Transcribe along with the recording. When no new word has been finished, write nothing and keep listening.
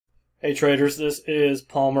Hey traders, this is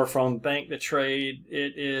Palmer from Bank the Trade.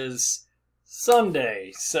 It is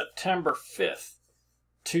Sunday, September 5th,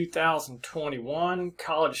 2021.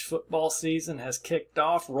 College football season has kicked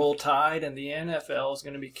off, Roll Tide, and the NFL is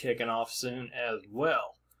going to be kicking off soon as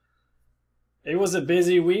well. It was a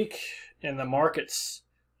busy week in the markets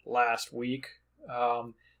last week.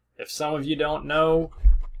 If some of you don't know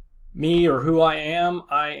me or who I am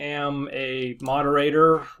a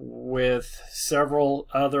moderator with several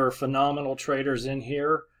other phenomenal traders in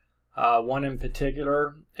here. One in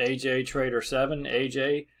particular, AJ Trader 7,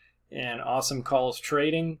 AJ, and Awesome Calls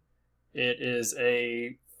Trading. It is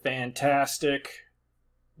a fantastic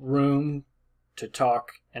room to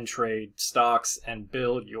talk and trade stocks and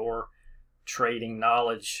build your trading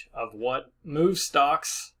knowledge of what moves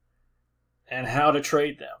stocks and how to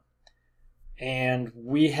trade them. And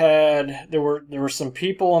there were some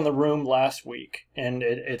people in the room last week, and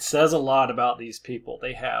it says a lot about these people.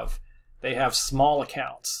 They have small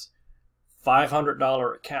accounts,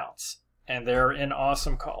 $500 accounts, and they're in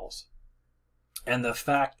Awesome Calls. And the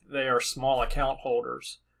fact that they are small account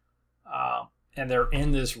holders, and they're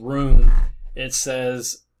in this room, it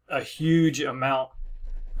says a huge amount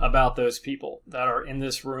about those people that are in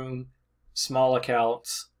this room, small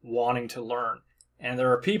accounts, wanting to learn. And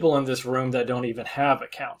there are people in this room that don't even have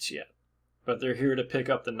accounts yet, but they're here to pick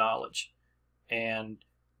up the knowledge. And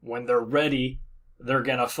when they're ready, they're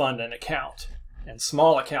going to fund an account. And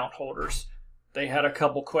small account holders, they had a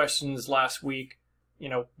couple questions last week. You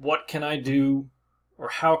know, what can I do, or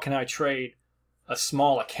how can I trade a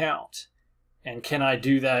small account? And can I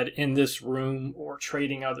do that in this room or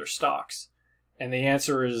trading other stocks? And the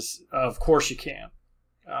answer is, of course you can.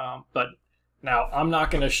 But now, I'm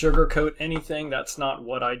not going to sugarcoat anything. That's not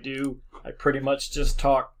what I do. I pretty much just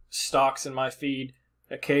talk stocks in my feed.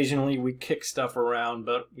 Occasionally, we kick stuff around,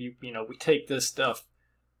 but we take this stuff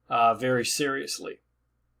very seriously.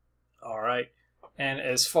 All right. And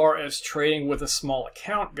as far as trading with a small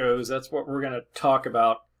account goes, that's what we're going to talk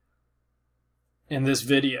about in this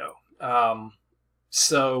video.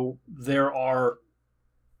 So there are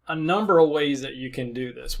a number of ways that you can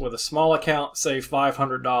do this. With a small account, say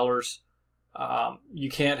 $500, you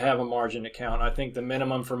can't have a margin account. I think the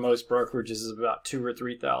minimum for most brokerages is about $2,000 or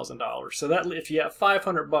 $3,000. So that if you have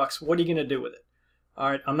 $500, what are you going to do with it? All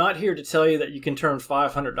right, I'm not here to tell you that you can turn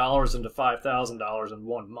 $500 into $5,000 in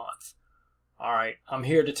 1 month. All right, I'm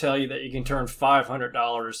here to tell you that you can turn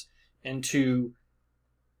 $500 into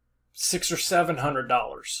 $600 or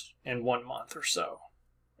 $700 in 1 month or so.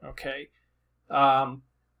 Okay,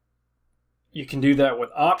 you can do that with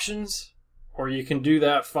options, or you can do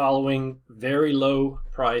that following very low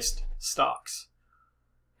priced stocks.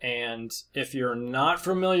 And if you're not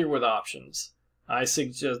familiar with options, I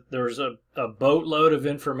suggest there's a boatload of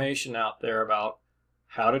information out there about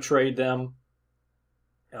how to trade them,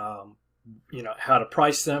 how to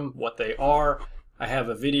price them, what they are. I have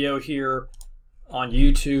a video here on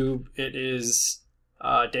YouTube. It is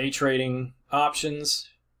day trading options,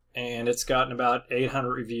 and it's gotten about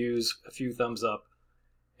 800 reviews, a few thumbs up.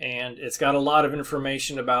 And it's got a lot of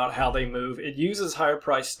information about how they move. It uses higher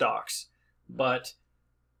priced stocks, but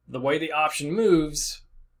the way the option moves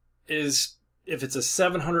is if it's a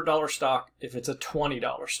 $700 stock, if it's a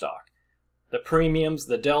 $20 stock. The premiums,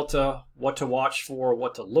 the delta, what to watch for,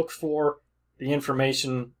 what to look for, the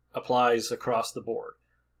information applies across the board.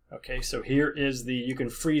 Okay, so here is you can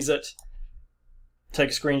freeze it, take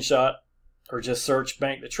a screenshot, or just search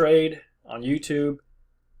Bank the Trade on YouTube.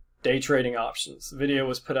 Day trading options. The video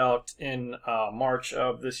was put out in March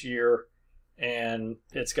of this year, and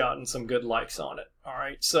it's gotten some good likes on it. All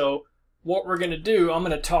right, so what we're going to do, I'm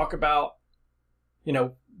going to talk about,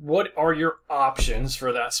 what are your options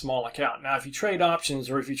for that small account. Now, if you trade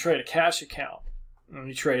options, or if you trade a cash account and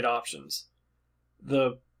you trade options,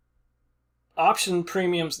 the option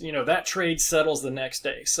premiums, that trade settles the next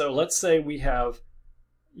day. So let's say you have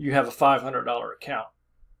a $500 account.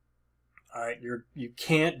 All right, you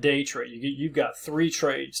can't day trade. You've got 3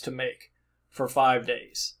 trades to make for 5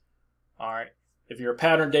 days. All right, if you're a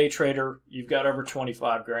pattern day trader, you've got over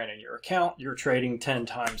 25 grand in your account. You're trading 10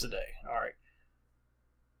 times a day. All right,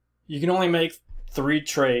 you can only make 3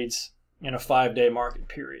 trades in a 5-day market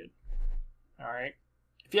period. All right,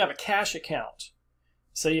 if you have a cash account,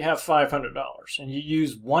 say you have $500 and you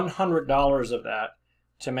use $100 of that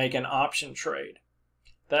to make an option trade,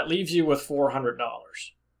 that leaves you with $400.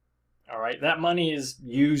 All right, that money is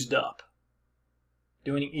used up.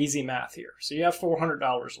 Doing easy math here. So you have $400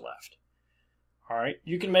 left. All right,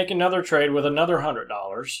 you can make another trade with another $100.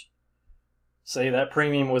 Say that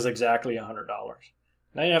premium was exactly $100.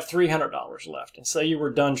 Now you have $300 left, and say you were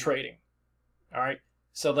done trading. All right,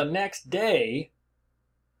 So the next day,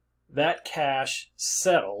 that cash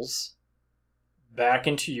settles back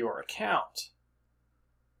into your account.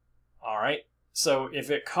 All right. So if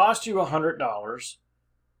it cost you $100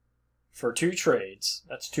 for 2 trades,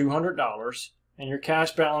 that's $200, and your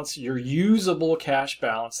cash balance, your usable cash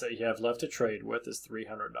balance that you have left to trade with is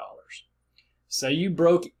 $300. Say you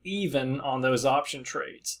broke even on those option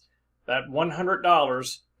trades. That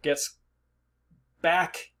 $100 gets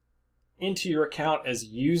back into your account as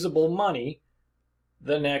usable money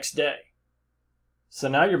the next day. So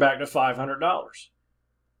now you're back to $500.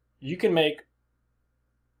 You can make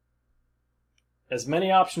as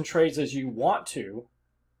many option trades as you want to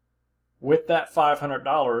with that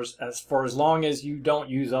 $500 for as long as you don't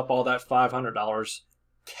use up all that $500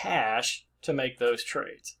 cash to make those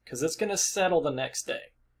trades, because it's going to settle the next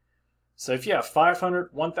day. So if you have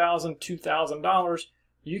 $500, $1,000, $2,000,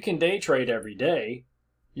 you can day trade every day.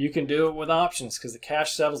 You can do it with options because the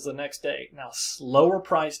cash settles the next day. Now, lower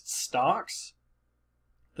priced stocks,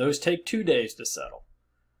 those take 2 days to settle.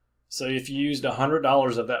 So if you used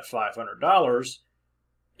 $100 of that $500,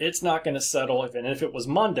 it's not going to settle. If it was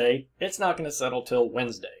Monday, it's not going to settle till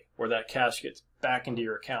Wednesday, where that cash gets back into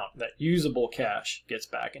your account. That usable cash gets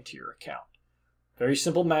back into your account. Very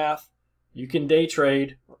simple math. You can day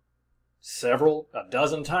trade a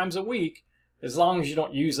dozen times a week as long as you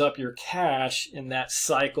don't use up your cash in that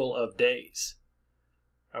cycle of days.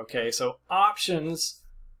 Okay, so options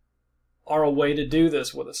are a way to do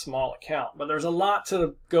this with a small account, but there's a lot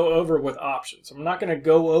to go over with options. I'm not going to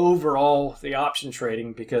go over all the option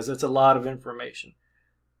trading because it's a lot of information.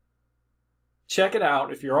 Check it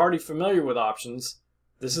out. If you're already familiar with options,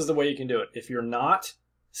 this is the way you can do it. If you're not,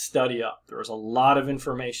 study up. There's a lot of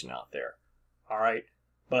information out there. All right,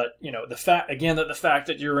 but the fact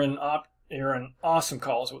that you're in awesome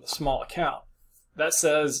calls with a small account, that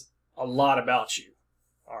says a lot about you.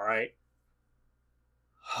 All right.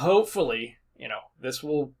 Hopefully, this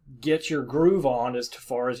will get your groove on as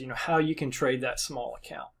far as how you can trade that small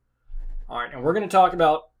account. All right, and we're going to talk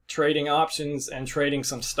about trading options and trading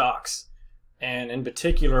some stocks, and in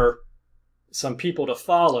particular, some people to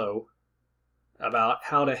follow about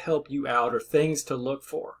how to help you out or things to look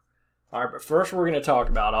for. All right, but first we're going to talk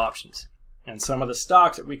about options and some of the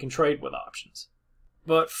stocks that we can trade with options.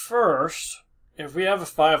 But first, if we have a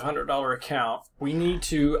 $500 account, we need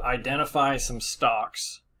to identify some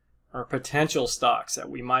stocks or potential stocks that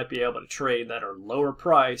we might be able to trade that are lower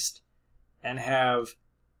priced and have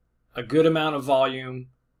a good amount of volume,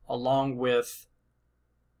 along with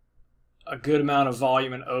a good amount of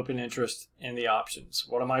volume and open interest in the options.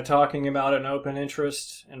 What am I talking about in open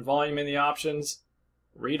interest and volume in the options?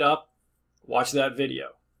 Read up, watch that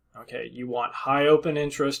video. Okay, you want high open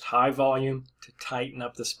interest, high volume to tighten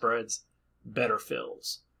up the spreads, better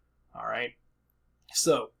fills. All right,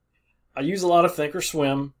 so I use a lot of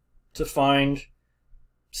Thinkorswim to find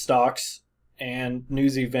stocks and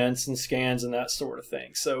news events and scans and that sort of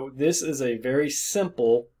thing. So this is a very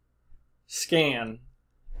simple scan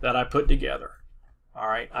that I put together. All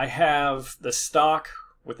right, I have the stock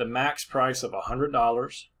with a max price of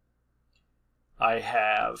 $100. I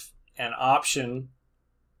have an option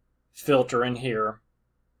filter in here.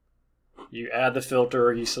 You add the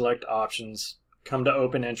filter, you select options, come to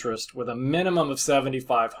open interest with a minimum of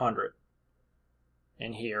 7,500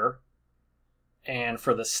 in here. And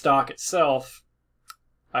for the stock itself,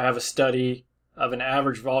 I have a study of an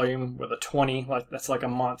average volume with a 20, that's like a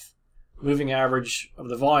month. Moving average of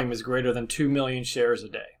the volume is greater than 2 million shares a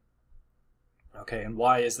day. Okay, and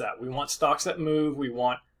why is that? We want stocks that move. We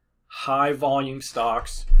want high volume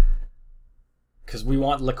stocks because we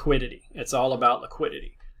want liquidity. It's all about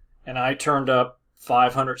liquidity. And I turned up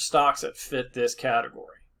 500 stocks that fit this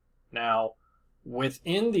category. Now,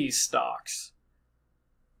 within these stocks,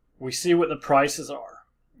 we see what the prices are.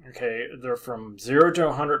 Okay, they're from $0 to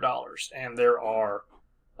 $100, and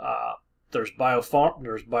there's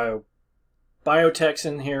biotechs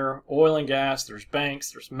in here, oil and gas, there's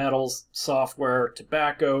banks, there's metals, software,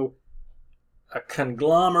 tobacco, a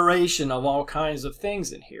conglomeration of all kinds of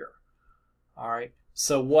things in here. All right,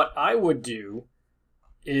 so what I would do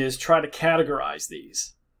is try to categorize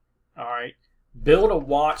these. All right, build a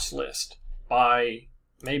watch list by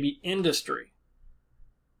maybe industry.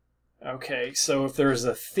 Okay, so if there's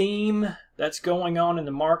a theme that's going on in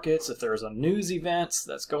the markets, if there's a news event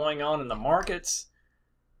that's going on in the markets,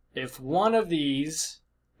 if one of these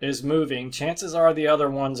is moving, chances are the other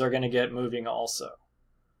ones are going to get moving also.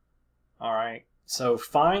 All right, so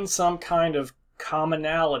find some kind of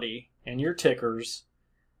commonality in your tickers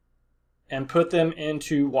and put them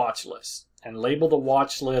into watch lists and label the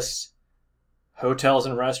watch lists Hotels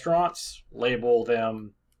and restaurants, label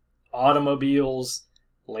them automobiles,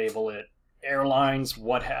 label it airlines,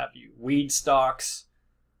 what have you. Weed stocks,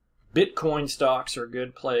 Bitcoin stocks are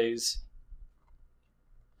good plays.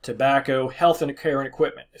 Tobacco, health and care and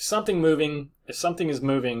equipment. If something is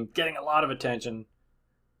moving, getting a lot of attention,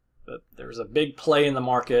 but there's a big play in the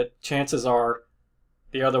market, chances are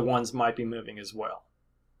the other ones might be moving as well.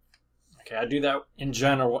 Okay, I do that in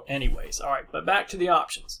general anyways. All right, but back to the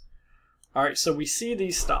options. All right, so we see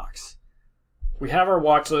these stocks. We have our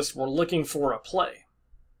watch list. We're looking for a play.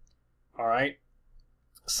 All right,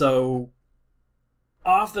 so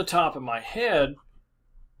off the top of my head,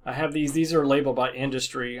 I have these. These are labeled by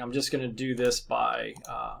industry. I'm just going to do this by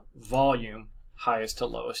volume, highest to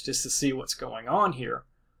lowest, just to see what's going on here.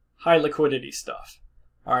 High liquidity stuff.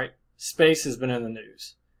 All right, space has been in the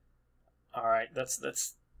news. All right,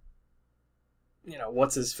 that's you know,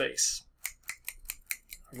 what's his face?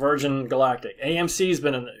 Virgin Galactic. AMC's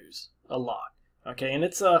been in the news a lot. Okay, and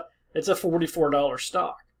it's a $44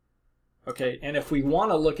 stock. Okay, and if we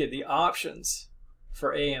want to look at the options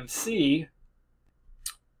for AMC,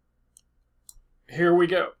 here we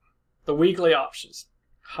go. The weekly options.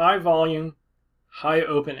 High volume, high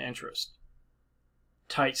open interest,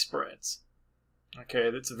 tight spreads. Okay,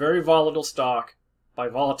 it's a very volatile stock. By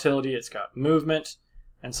volatility, it's got movement,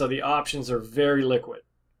 and so the options are very liquid.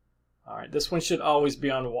 All right, this one should always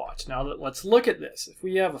be on watch. Now let's look at this. If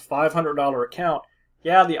we have a $500 account,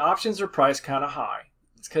 yeah, the options are priced kind of high.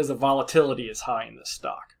 It's because the volatility is high in this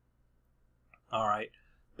stock. All right,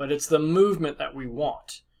 but it's the movement that we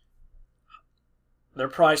want. They're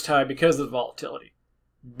priced high because of the volatility.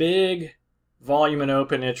 Big volume and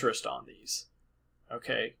open interest on these.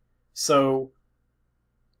 Okay, so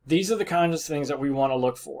these are the kinds of things that we want to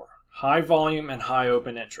look for. High volume and high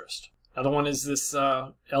open interest. Another one is this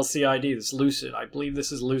LCID, this Lucid. I believe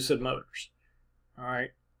this is Lucid Motors. All right,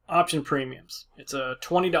 option premiums. It's a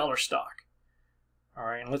 $20 stock. All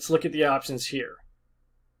right, and let's look at the options here.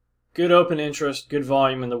 Good open interest, good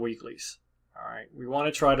volume in the weeklies. All right, we want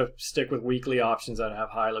to try to stick with weekly options that have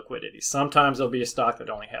high liquidity. Sometimes there'll be a stock that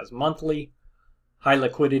only has monthly, high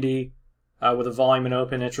liquidity, with a volume and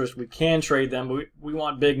open interest. We can trade them, but we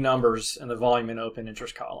want big numbers in the volume and open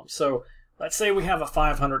interest column. So let's say we have a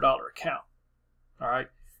 $500 account. All right,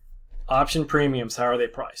 option premiums, how are they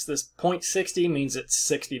priced? This 0.60 means it's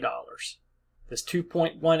 $60. This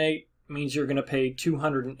 2.18 means you're going to pay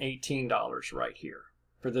 $218 right here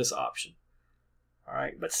for this option. All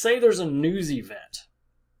right, but say there's a news event,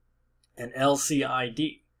 an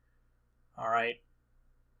LCID, all right,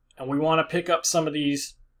 and we want to pick up some of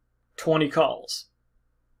these 20 calls.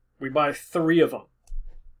 We buy 3 of them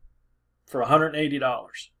for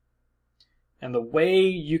 $180. And the way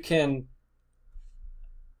you can,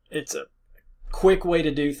 it's a quick way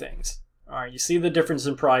to do things. All right, you see the difference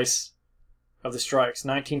in price of the strikes,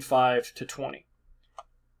 19.5 to 20.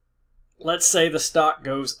 Let's say the stock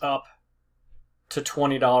goes up to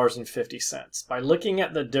 $20.50. By looking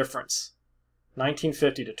at the difference,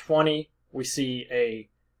 19.50 to 20, we see a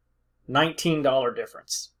 $19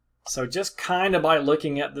 difference. So just kind of by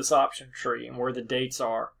looking at this option tree and where the dates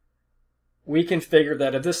are, we can figure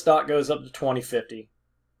that if this stock goes up to 20.50,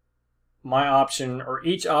 my option, or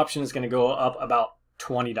each option, is going to go up about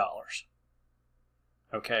 $20.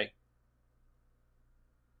 Okay.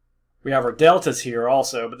 We have our deltas here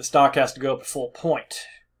also, but the stock has to go up a full point.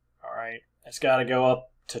 All right. It's got to go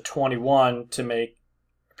up to 21 to make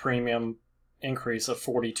a premium increase of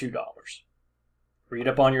 $42. Read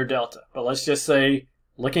up on your delta. But let's just say,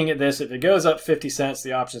 looking at this, if it goes up 50 cents,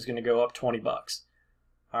 the option is going to go up 20 bucks.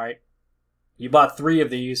 All right. You bought 3 of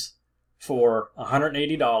these for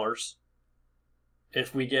 $180.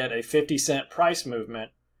 If we get a 50-cent price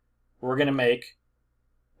movement, we're going to make,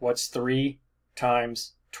 what's 3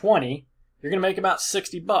 times 20? You're going to make about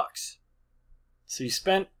 60 bucks. So you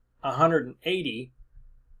spent 180,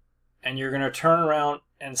 and you're going to turn around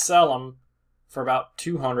and sell them for about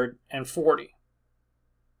 240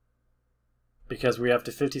 because we have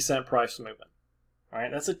the 50-cent price movement. All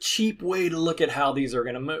right, that's a cheap way to look at how these are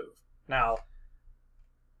going to move. Now,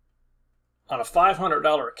 on a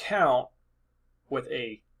 $500 account with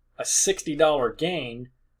a $60 gain,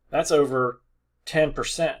 that's over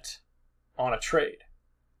 10% on a trade.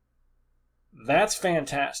 That's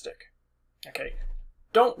fantastic. Okay,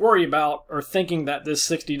 don't worry about or thinking that this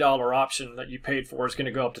 $60 option that you paid for is going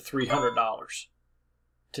to go up to $300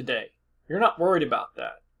 today. You're not worried about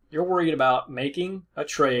that. You're worried about making a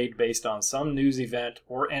trade based on some news event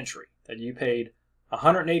or entry that you paid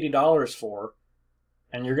 $180 for,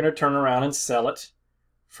 and you're going to turn around and sell it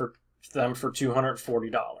for them for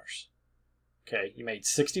 $240. Okay, you made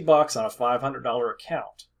 60 bucks on a $500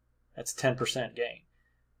 account. That's 10% gain.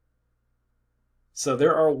 So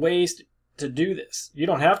there are ways to do this. You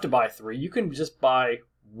don't have to buy 3. You can just buy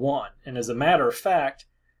 1. And as a matter of fact,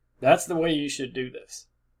 that's the way you should do this.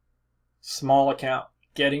 Small account,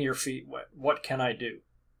 getting your feet wet. What can I do?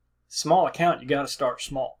 Small account, you got to start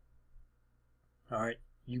small. All right,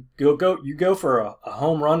 you go for a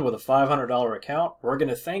home run with a $500 account. We're going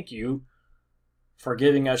to thank you for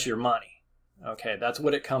giving us your money. Okay, that's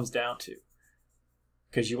what it comes down to.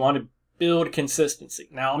 Because you want to build consistency.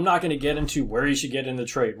 Now, I'm not going to get into where you should get in the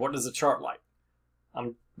trade. What does the chart like?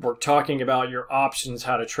 We're talking about your options,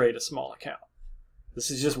 how to trade a small account.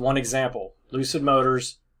 This is just one example. Lucid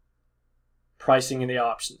Motors, pricing in the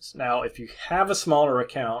options. Now, if you have a smaller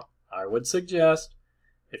account, I would suggest,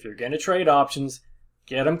 if you're going to trade options,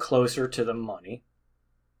 get them closer to the money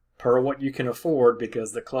per what you can afford,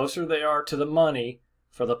 because the closer they are to the money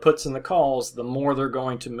for the puts and the calls, the more they're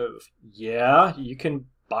going to move. Yeah, you can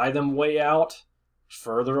buy them way out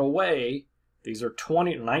further away. These are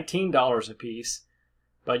 $19 a piece,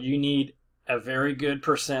 but you need a very good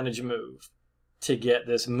percentage move to get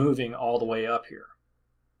this moving all the way up here.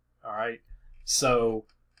 All right, so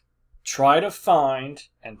try to find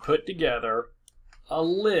and put together a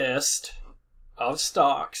list of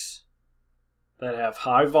stocks that have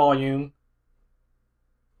high volume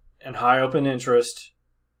and high open interest,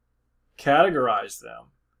 categorize them,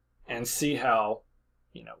 and see how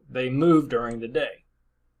they move during the day.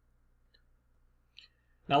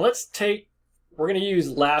 Now we're going to use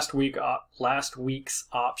last week's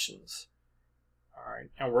options. All right,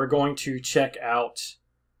 and we're going to check out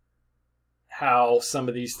how some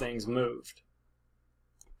of these things moved.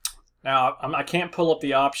 Now, I can't pull up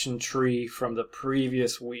the option tree from the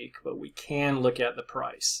previous week, but we can look at the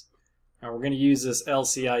price. And we're going to use this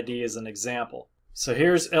LCID as an example. So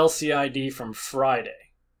here's LCID from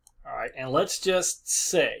Friday. All right, and let's just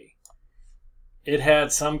say it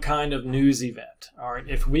had some kind of news event. All right,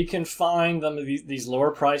 if we can find these lower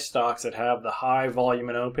price stocks that have the high volume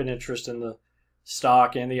and open interest in the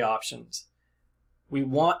stock and the options, we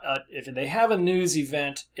want, if they have a news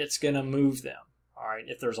event, it's going to move them. All right,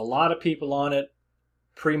 if there's a lot of people on it,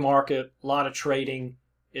 pre-market, a lot of trading,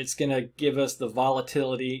 it's going to give us the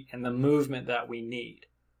volatility and the movement that we need.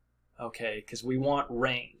 Okay, because we want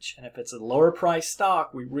range. And if it's a lower price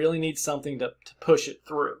stock, we really need something to push it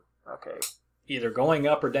through. Okay, either going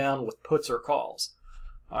up or down with puts or calls.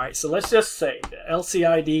 All right, so let's just say the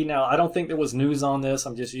LCID. Now, I don't think there was news on this.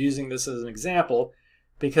 I'm just using this as an example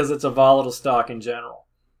because it's a volatile stock in general.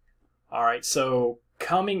 All right, so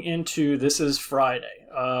coming into, this is Friday.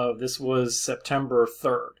 This was September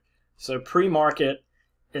 3rd. So pre-market,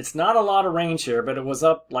 it's not a lot of range here, but it was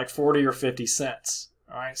up like 40 or 50 cents.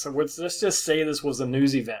 All right, so let's just say this was a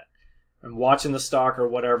news event. I'm watching the stock or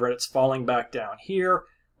whatever, and it's falling back down. Here,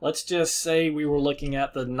 let's just say we were looking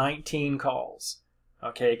at the 19 calls.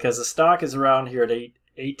 Okay, because the stock is around here at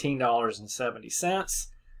 $18.70.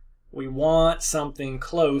 We want something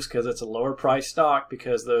close because it's a lower price stock,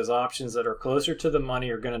 because those options that are closer to the money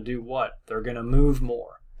are going to do what? They're going to move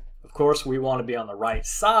more. Of course, we want to be on the right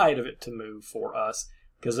side of it to move for us,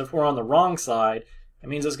 because if we're on the wrong side, it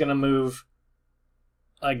means it's going to move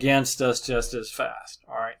against us just as fast.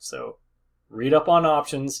 All right, so read up on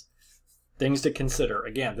options, things to consider.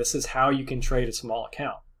 Again, this is how you can trade a small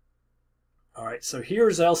account. All right, so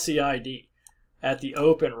here's LCID at the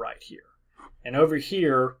open right here. And over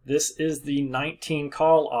here, this is the 19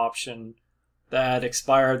 call option that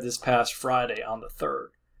expired this past Friday on the 3rd.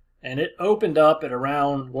 And it opened up at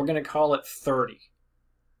around, we're going to call it $30.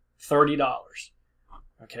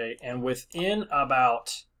 Okay, and within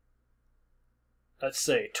about, let's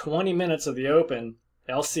say, 20 minutes of the open,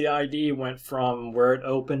 LCID went from where it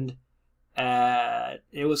opened at,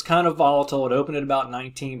 it was kind of volatile. It opened at about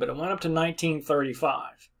 19, but it went up to 19.35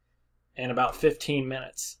 in about 15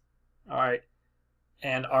 minutes. All right.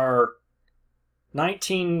 And our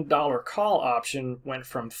 $19 call option went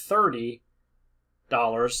from $30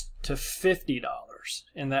 to $50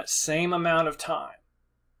 in that same amount of time.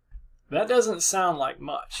 That doesn't sound like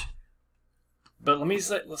much. But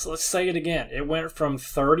let's say it again. It went from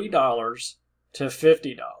 $30 to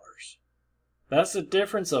 $50. That's a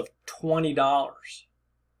difference of $20.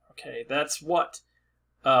 Okay, that's what?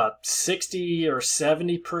 60 or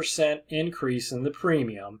 70% increase in the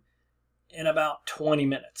premium in about 20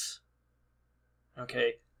 minutes.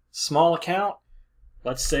 Okay, small account,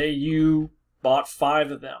 let's say you bought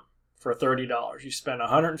 5 of them for $30. You spent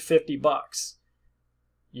 $150.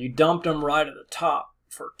 You dumped them right at the top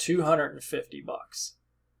for $250.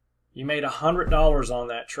 You made $100 on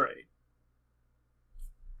that trade.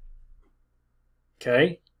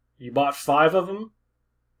 Okay, you bought 5 of them.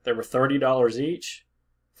 They were $30 each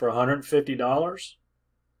for $150.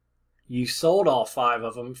 You sold all 5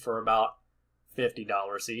 of them for about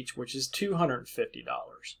 $50 each, which is $250.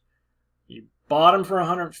 You bought them for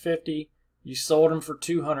 $150. You sold them for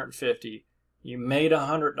 $250. You made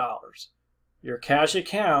 $100. Your cash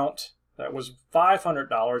account that was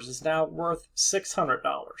 $500 is now worth $600.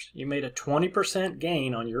 You made a 20%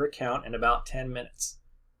 gain on your account in about 10 minutes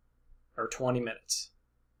or 20 minutes.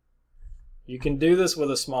 You can do this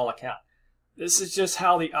with a small account. This is just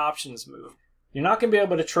how the options move. You're not going to be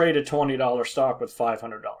able to trade a $20 stock with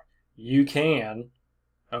 $500. You can,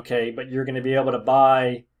 okay, but you're going to be able to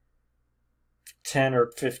buy 10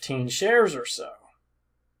 or 15 shares or so.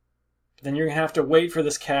 Then you're going to have to wait for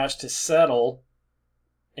this cash to settle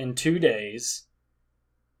in 2 days,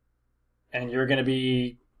 and you're going to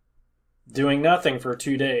be doing nothing for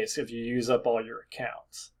 2 days if you use up all your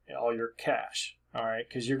accounts, all your cash, all right?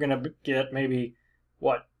 Because you're going to get maybe,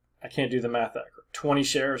 what, I can't do the math that quick, 20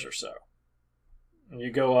 shares or so. And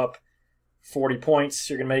you go up 40 points,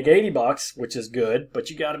 you're going to make $80, which is good, but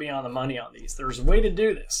you got to be on the money on these. There's a way to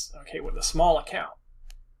do this, okay, with a small account.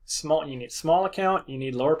 You need a small account, you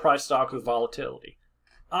need lower price stock with volatility.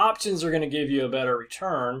 Options are going to give you a better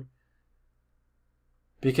return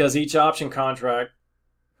because each option contract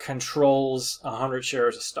controls 100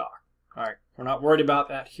 shares of stock. All right, we're not worried about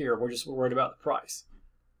that here. We're just worried about the price.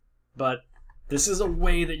 But this is a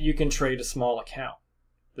way that you can trade a small account.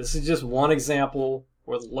 This is just one example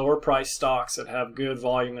with lower price stocks that have good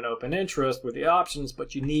volume and open interest with the options,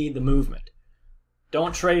 but you need the movement.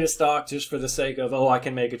 Don't trade a stock just for the sake of, oh, I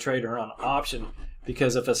can make a trade on an option.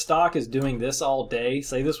 Because if a stock is doing this all day,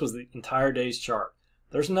 say this was the entire day's chart,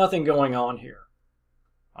 there's nothing going on here.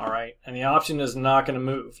 All right, and the option is not going to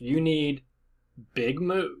move. You need big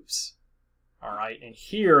moves. All right, and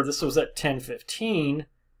here, this was at 10:15,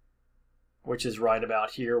 which is right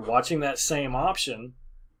about here. Watching that same option,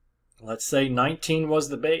 let's say 19 was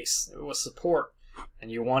the base, it was support,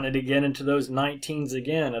 and you wanted to get into those 19s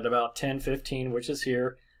again at about 10:15, which is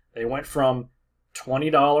here. They went from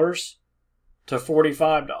 $20 to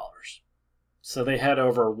 $45. So they had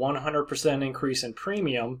over a 100% increase in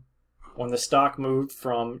premium when the stock moved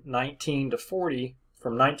from 19 to 40,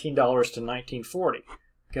 from $19 to $19.40,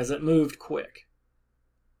 because it moved quick.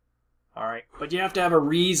 All right, but you have to have a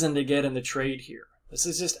reason to get in the trade here. This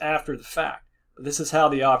is just after the fact, but this is how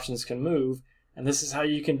the options can move, and this is how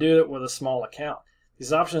you can do it with a small account.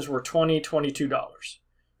 These options were $20, $22.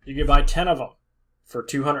 You could buy 10 of them for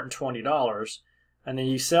 $220, and then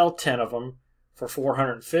you sell 10 of them for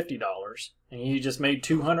 $450, and you just made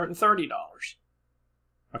 $230.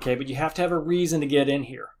 Okay, but you have to have a reason to get in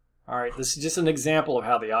here. All right, this is just an example of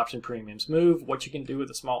how the option premiums move, what you can do with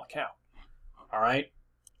a small account. All right,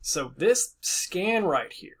 so this scan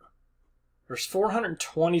right here, there's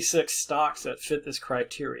 426 stocks that fit this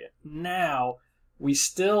criteria. Now,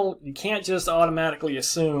 you can't just automatically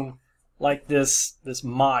assume like this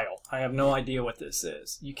mile. I have no idea what this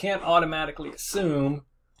is. You can't automatically assume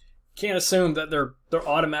that they're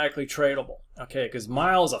automatically tradable, okay? Because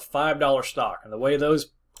mile is a $5 stock, and the way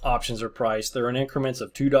those options are priced, they're in increments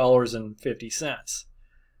of $2.50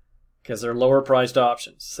 because they're lower priced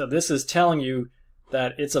options. So this is telling you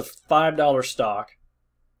that it's a $5 stock.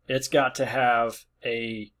 It's got to have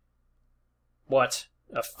a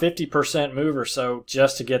 50% move or so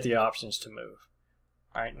just to get the options to move.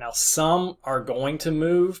 All right, now some are going to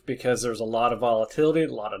move because there's a lot of volatility,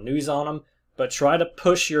 a lot of news on them. But try to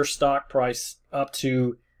push your stock price up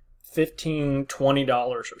to $15,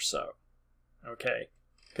 $20 or so, okay?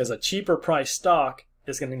 Because a cheaper price stock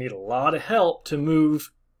is going to need a lot of help to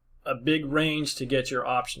move a big range to get your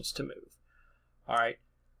options to move, all right?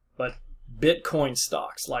 But Bitcoin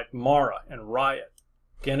stocks like Mara and Riot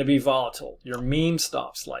going to be volatile. Your meme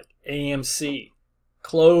stocks like AMC,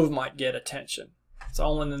 Clove might get attention. It's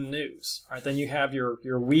all in the news, all right? Then you have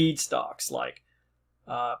your weed stocks like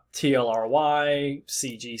TLRY,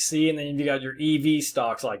 CGC, and then you got your EV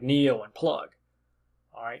stocks like NEO and Plug.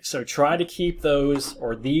 All right, so try to keep those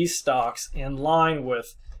or these stocks in line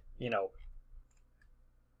with,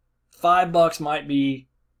 $5 might be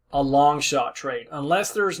a long shot trade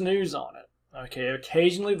unless there's news on it. Okay,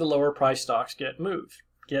 occasionally the lower price stocks get moves.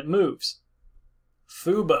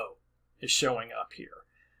 Fubo is showing up here.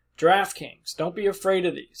 DraftKings, don't be afraid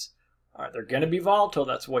of these. All right, they're going to be volatile.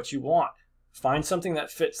 That's what you want. Find something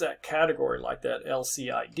that fits that category like that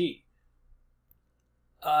LCID.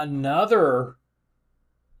 Another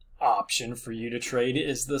option for you to trade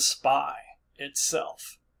is the SPY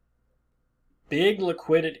itself. Big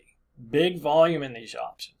liquidity, big volume in these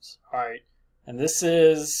options. All right, And this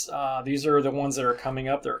is these are the ones that are coming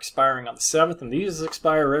up. They're expiring on the 7th, and these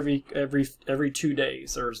expire every 2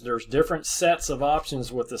 days. There's different sets of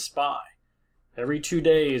options with the SPY. Every 2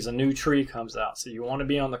 days a new tree comes out, so you want to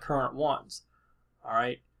be on the current ones. All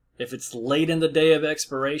right. If it's late in the day of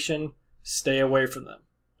expiration, stay away from them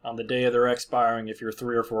on the day of their expiring. If you're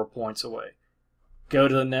 3 or 4 points away, go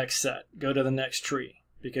to the next set. Go to the next tree,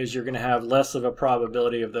 because you're going to have less of a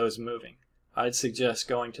probability of those moving. I'd suggest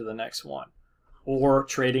going to the next one, or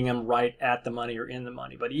trading them right at the money or in the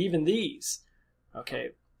money. But even these, okay,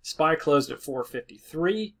 SPY closed at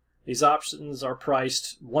 453. These options are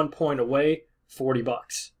priced 1 point away,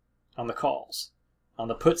 $40 on the calls. On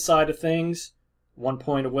the put side of things, 1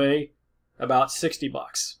 point away, about $60.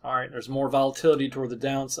 All right, there's more volatility toward the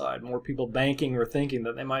downside, more people banking or thinking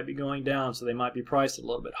that they might be going down, so they might be priced a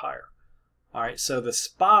little bit higher. All right, so the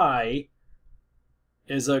SPY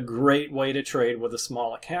is a great way to trade with a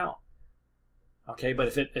small account. Okay, but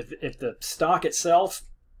if the stock itself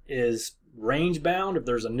is range bound, if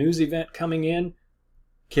there's a news event coming in,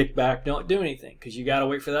 kick back, don't do anything, because you got to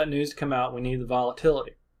wait for that news to come out. We need the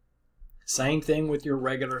volatility. Same thing with your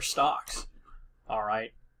regular stocks. All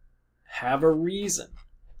right, have a reason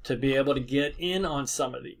to be able to get in on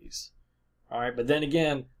some of these. All right, but then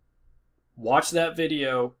again, watch that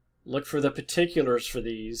video, look for the particulars for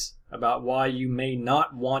these about why you may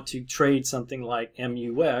not want to trade something like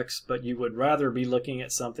MUX, but you would rather be looking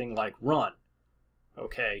at something like Run.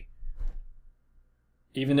 Okay,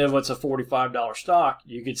 even if it's a $45 stock,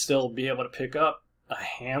 you could still be able to pick up a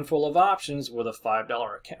handful of options with a $5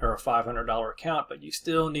 account or a $500 account, but you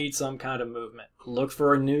still need some kind of movement. Look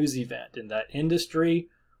for a news event in that industry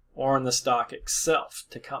or in the stock itself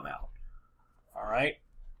to come out. All right.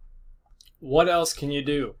 What else can you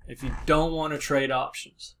do if you don't want to trade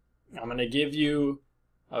options? I'm going to give you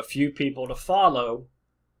a few people to follow,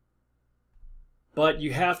 but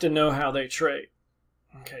you have to know how they trade.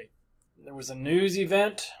 Okay. There was a news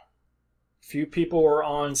event. A few people were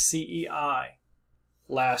on CEI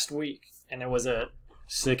last week, and it was at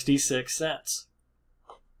 66 cents.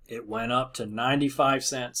 It went up to 95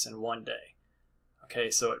 cents in 1 day. Okay,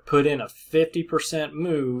 so it put in a 50%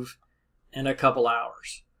 move in a couple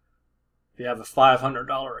hours. If you have a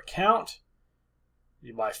 $500 account,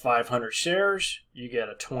 you buy 500 shares, you get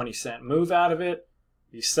a 20-cent move out of it.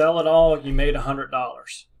 You sell it all, you made $100.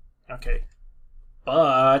 Okay.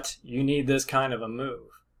 But you need this kind of a move,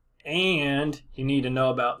 and you need to know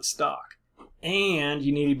about the stock, and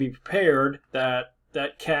you need to be prepared that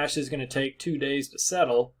that cash is going to take 2 days to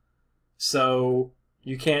settle, so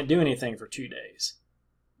you can't do anything for 2 days.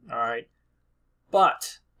 All right,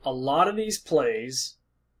 but a lot of these plays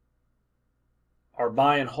are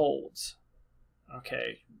buy and holds.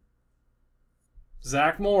 Okay,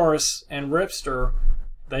 Zach Morris and Ripster,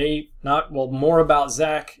 more about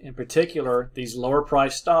Zach in particular, these lower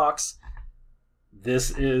price stocks,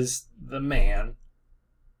 this is the man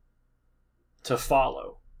to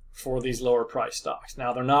follow for these lower price stocks.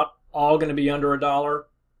 Now, they're not all going to be under $1.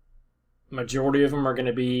 Majority of them are going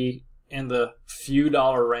to be in the few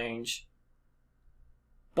dollar range,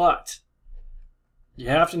 but you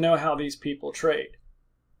have to know how these people trade.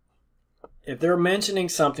 If they're mentioning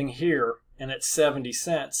something here and it's 70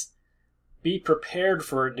 cents, be prepared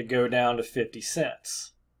for it to go down to 50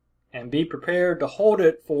 cents. And be prepared to hold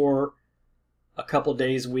it for a couple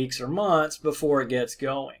days, weeks, or months before it gets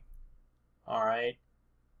going. All right.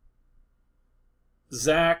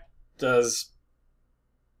 Zach does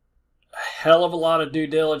a hell of a lot of due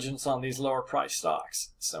diligence on these lower price stocks.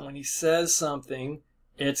 So when he says something,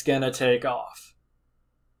 it's going to take off.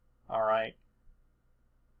 All right.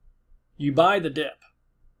 You buy the dip.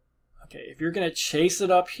 Okay, if you're going to chase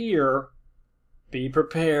it up here, be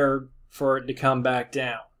prepared for it to come back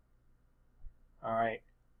down. All right.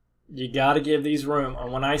 You got to give these room.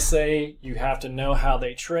 And when I say you have to know how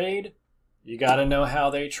they trade, you got to know how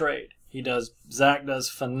they trade. Zach does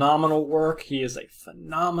phenomenal work. He is a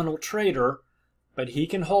phenomenal trader, but he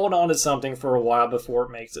can hold on to something for a while before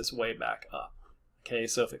it makes its way back up. Okay,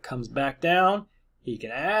 so if it comes back down, he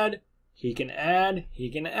can add,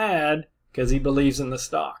 because he believes in the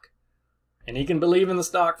stock. And he can believe in the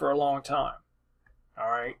stock for a long time. All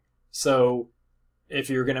right, so if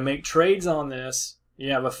you're going to make trades on this,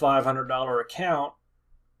 you have a $500 account,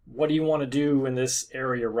 what do you want to do in this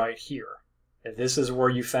area right here? If this is where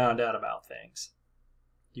you found out about things,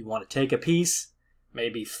 you want to take a piece,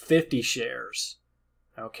 maybe 50 shares.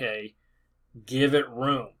 Okay, give it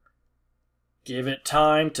room. Give it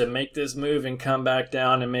time to make this move and come back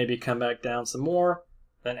down, and maybe come back down some more,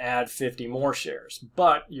 then add 50 more shares.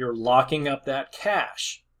 But you're locking up that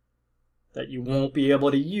cash that you won't be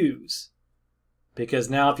able to use. because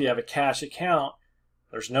now if you have a cash account,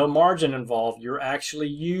 there's no margin involved. You're actually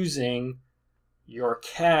using your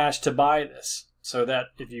cash to buy this. So that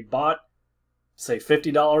if you bought, say,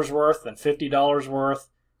 $50 worth and $50 worth,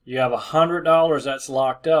 you have $100 that's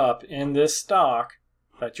locked up in this stock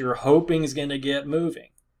that you're hoping is going to get moving.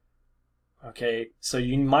 Okay, so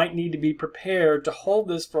you might need to be prepared to hold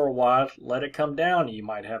this for a while, let it come down. You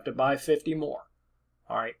might have to buy 50 more.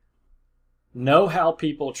 All right. Know how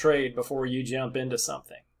people trade before you jump into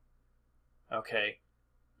something. Okay.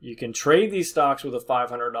 You can trade these stocks with a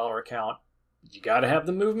 $500 account. You got to have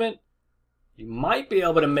the movement. You might be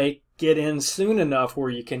able to get in soon enough where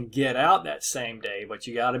you can get out that same day, but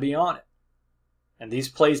you got to be on it. And these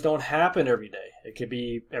plays don't happen every day. It could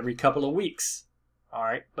be every couple of weeks. All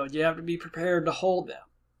right, but you have to be prepared to hold them.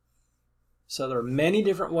 So there are many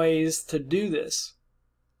different ways to do this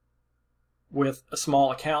with a small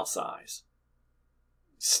account size.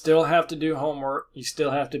 Still have to do homework. You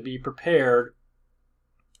still have to be prepared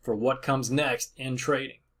for what comes next in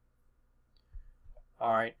trading.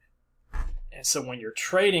 All right. And so when you're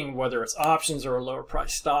trading, whether it's options or lower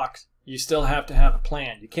price stocks, you still have to have a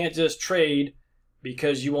plan. You can't just trade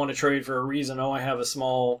because you want to trade for a reason. Oh, I have a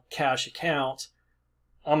small cash account.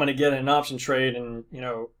 I'm going to get an option trade and,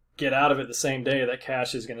 get out of it the same day that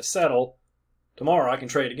cash is going to settle. Tomorrow I can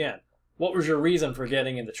trade again. What was your reason for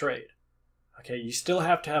getting in the trade? Okay, you still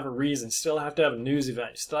have to have a reason, still have to have a news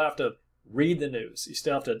event, you still have to read the news, you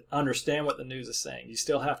still have to understand what the news is saying, you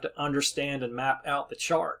still have to understand and map out the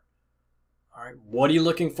chart. All right, what are you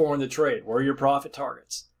looking for in the trade? What are your profit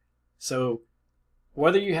targets? So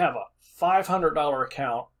whether you have a $500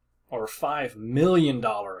 account or a $5 million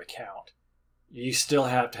account, you still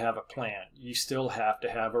have to have a plan. You still have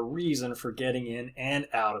to have a reason for getting in and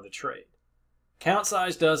out of the trade. Account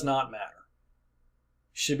size does not matter.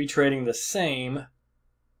 Should be trading the same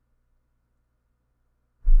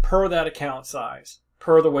per that account size,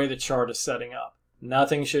 per the way the chart is setting up.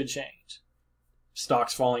 Nothing should change.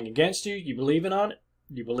 Stock's falling against you, you believe in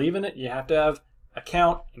it, you have to have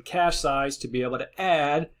account and cash size to be able to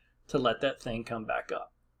add to let that thing come back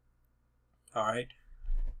up. All right.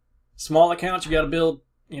 Small accounts, you got to build,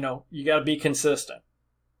 you got to be consistent,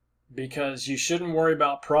 because you shouldn't worry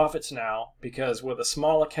about profits now, because with a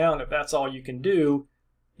small account, if that's all you can do,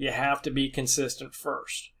 you have to be consistent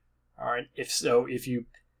first. All right. If you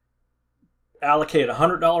allocate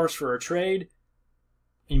 $100 for a trade,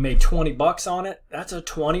 you made 20 bucks on it, that's a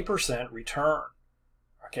 20% return.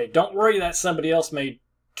 Okay. Don't worry that somebody else made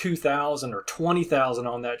 2,000 or 20,000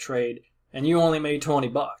 on that trade and you only made 20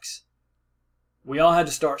 bucks. We all had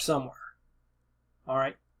to start somewhere. All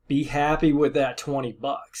right. Be happy with that 20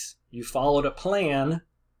 bucks. You followed a plan.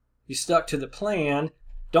 You stuck to the plan.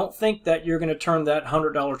 Don't think that you're going to turn that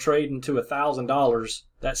 $100 trade into $1,000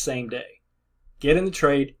 that same day. Get in the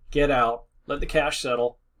trade, get out, let the cash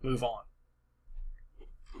settle, move on.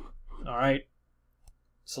 All right.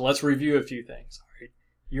 So let's review a few things. All right.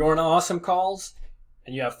 You're on Awesome Calls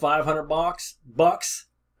and you have 500 bucks.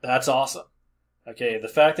 That's awesome. Okay. The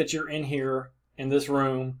fact that you're in here in this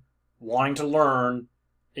room wanting to learn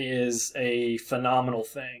is a phenomenal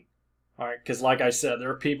thing. All right, because like I said,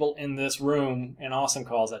 there are people in this room in Awesome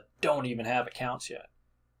Calls that don't even have accounts yet.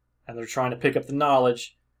 And they're trying to pick up the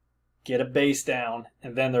knowledge, get a base down,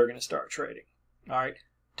 and then they're going to start trading. All right,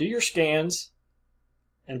 do your scans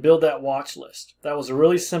and build that watch list. That was a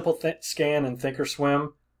really simple scan in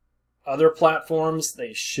Thinkorswim. Other platforms,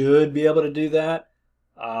 they should be able to do that.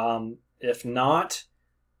 If not,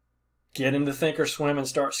 get into Thinkorswim and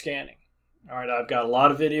start scanning. All right, I've got a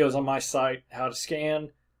lot of videos on my site how to scan.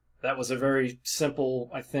 That was a very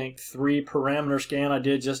simple, I think, 3-parameter scan I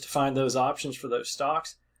did just to find those options for those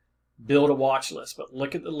stocks. Build a watch list, but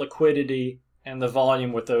look at the liquidity and the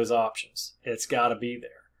volume with those options. It's got to be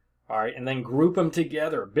there. All right, and then group them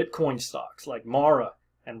together. Bitcoin stocks like Mara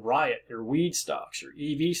and Riot, your weed stocks, your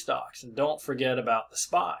EV stocks, and don't forget about the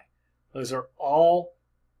SPY. Those are all,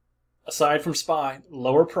 aside from SPY,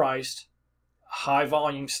 lower priced, high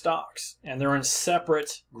volume stocks, and they're in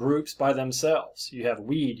separate groups by themselves. You have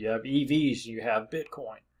weed, you have EVs, you have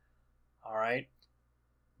Bitcoin. All right.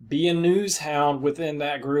 Be a news hound within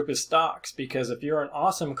that group of stocks, because if you're in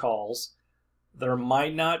Awesome Calls, there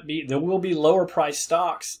will be lower price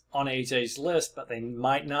stocks on AJ's list, but they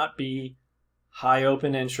might not be high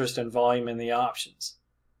open interest and volume in the options.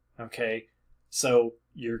 Okay. So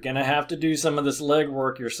you're going to have to do some of this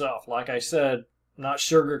legwork yourself. Like I said, not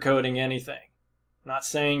sugarcoating anything. Not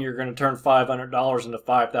saying you're going to turn $500 into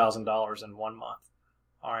 $5,000 in 1 month.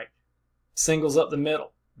 All right. Singles up the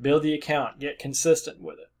middle. Build the account. Get consistent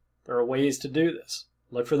with it. There are ways to do this.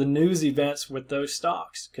 Look for the news events with those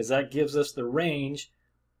stocks, because that gives us the range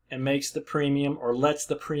and makes the premium, or lets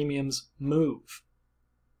the premiums move.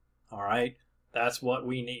 All right, that's what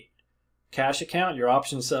we need. Cash account, your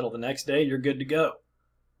options settle the next day, you're good to go.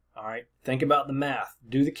 All right, think about the math.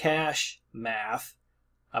 Do the cash math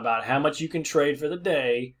about how much you can trade for the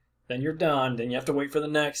day, then you're done, then you have to wait for the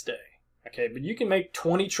next day. Okay, but you can make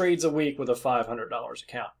 20 trades a week with a $500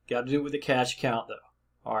 account. Got to do it with a cash account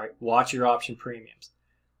though. All right, watch your option premiums.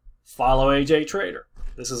 Follow AJ Trader.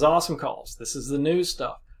 This is Awesome Calls. This is the news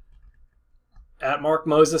stuff. At Mark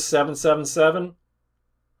Moses 777,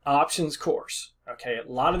 options course. Okay,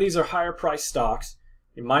 a lot of these are higher price stocks.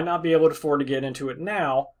 You might not be able to afford to get into it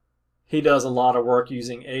now. He does a lot of work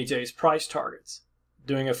using AJ's price targets,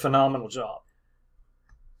 doing a phenomenal job.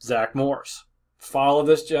 Zach Morris. Follow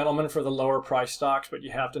this gentleman for the lower price stocks, but you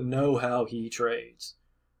have to know how he trades.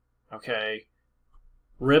 Okay.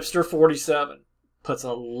 Ripster 47 puts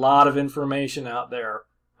a lot of information out there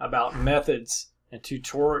about methods and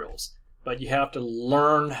tutorials, but you have to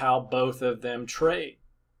learn how both of them trade.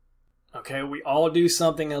 Okay, we all do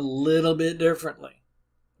something a little bit differently.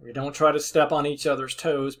 We don't try to step on each other's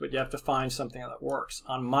toes, but you have to find something that works.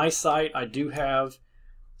 On my site, I do have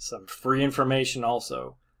some free information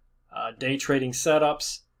also. Day trading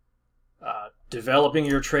setups, developing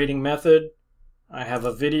your trading method. I have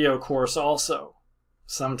a video course also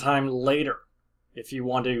sometime later if you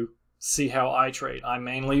want to see how I trade.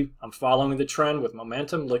 I'm following the trend with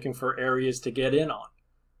momentum, looking for areas to get in on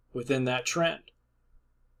within that trend.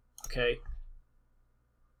 Okay.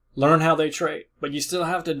 Learn how they trade, but you still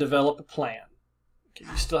have to develop a plan. Okay.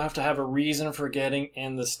 You still have to have a reason for getting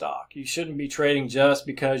in the stock. You shouldn't be trading just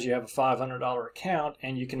because you have a $500 account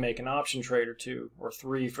and you can make an option trade or 2 or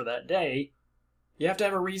 3 for that day. You have to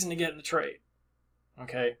have a reason to get in the trade.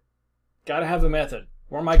 Okay. Got to have a method.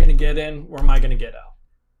 Where am I going to get in? Where am I going to get out?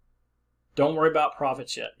 Don't worry about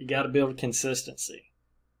profits yet. You got to build consistency.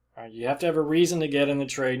 All right, you have to have a reason to get in the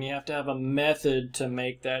trade, and you have to have a method to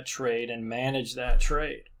make that trade and manage that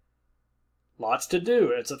trade. Lots to do.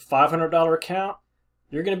 It's a $500 account.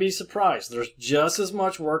 You're going to be surprised. There's just as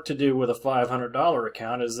much work to do with a $500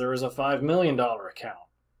 account as there is a $5 million account.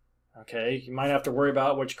 Okay, you might have to worry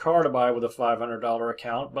about which car to buy with a $500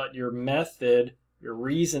 account, but your method, your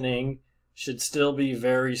reasoning should still be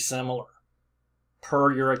very similar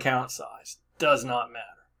per your account size. Does not matter.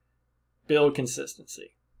 Build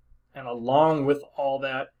consistency. And along with all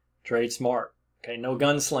that, trade smart. Okay, no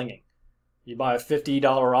gunslinging. You buy a $50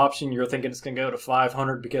 option, you're thinking it's going to go to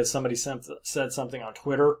 $500 because somebody said something on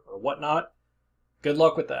Twitter or whatnot. Good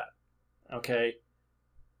luck with that. Okay.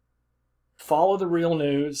 Follow the real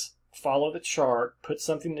news. Follow the chart. Put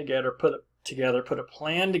something together. Put a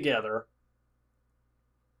plan together.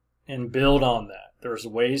 And build on that. There's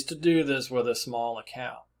ways to do this with a small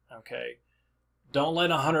account. Okay. Don't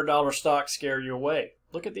let a $100 stock scare you away.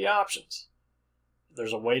 Look at the options.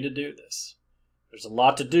 There's a way to do this. There's a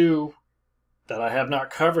lot to do that I have not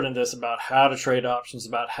covered in this about how to trade options,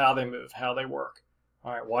 about how they move, how they work.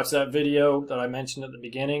 All right, watch that video that I mentioned at the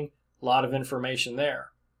beginning. A lot of information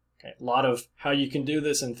there. Okay, a lot of how you can do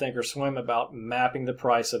this in Thinkorswim about mapping the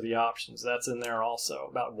price of the options. That's in there also,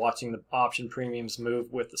 about watching the option premiums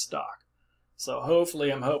move with the stock. So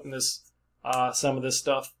hopefully, I'm hoping this, some of this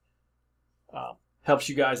stuff helps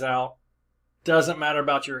you guys out. Doesn't matter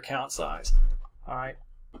about your account size. All right,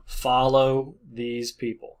 follow these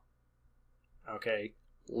people. Okay,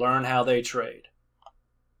 learn how they trade.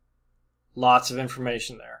 Lots of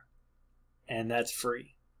information there, and that's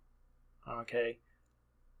free. Okay,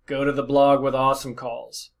 go to the blog with Awesome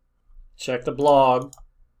Calls. Check the blog.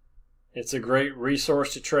 It's a great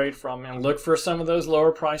resource to trade from, and look for some of those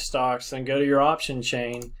lower price stocks and go to your option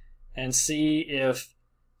chain and see if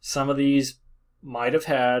some of these might have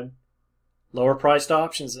had lower priced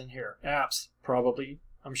options in here. Apps, probably.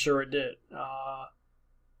 I'm sure it did.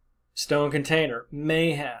 Stone Container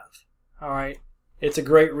may have. All right. It's a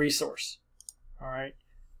great resource. All right.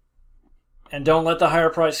 And don't let the higher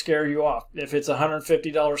price scare you off. If it's a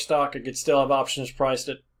 $150 stock, it could still have options priced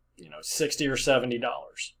at, $60 or $70.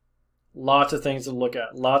 Lots of things to look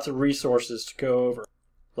at. Lots of resources to go over.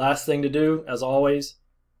 Last thing to do, as always,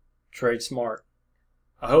 trade smart.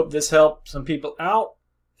 I hope this helped some people out.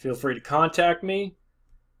 Feel free to contact me.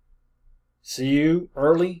 See you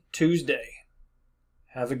early Tuesday.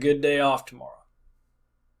 Have a good day off tomorrow.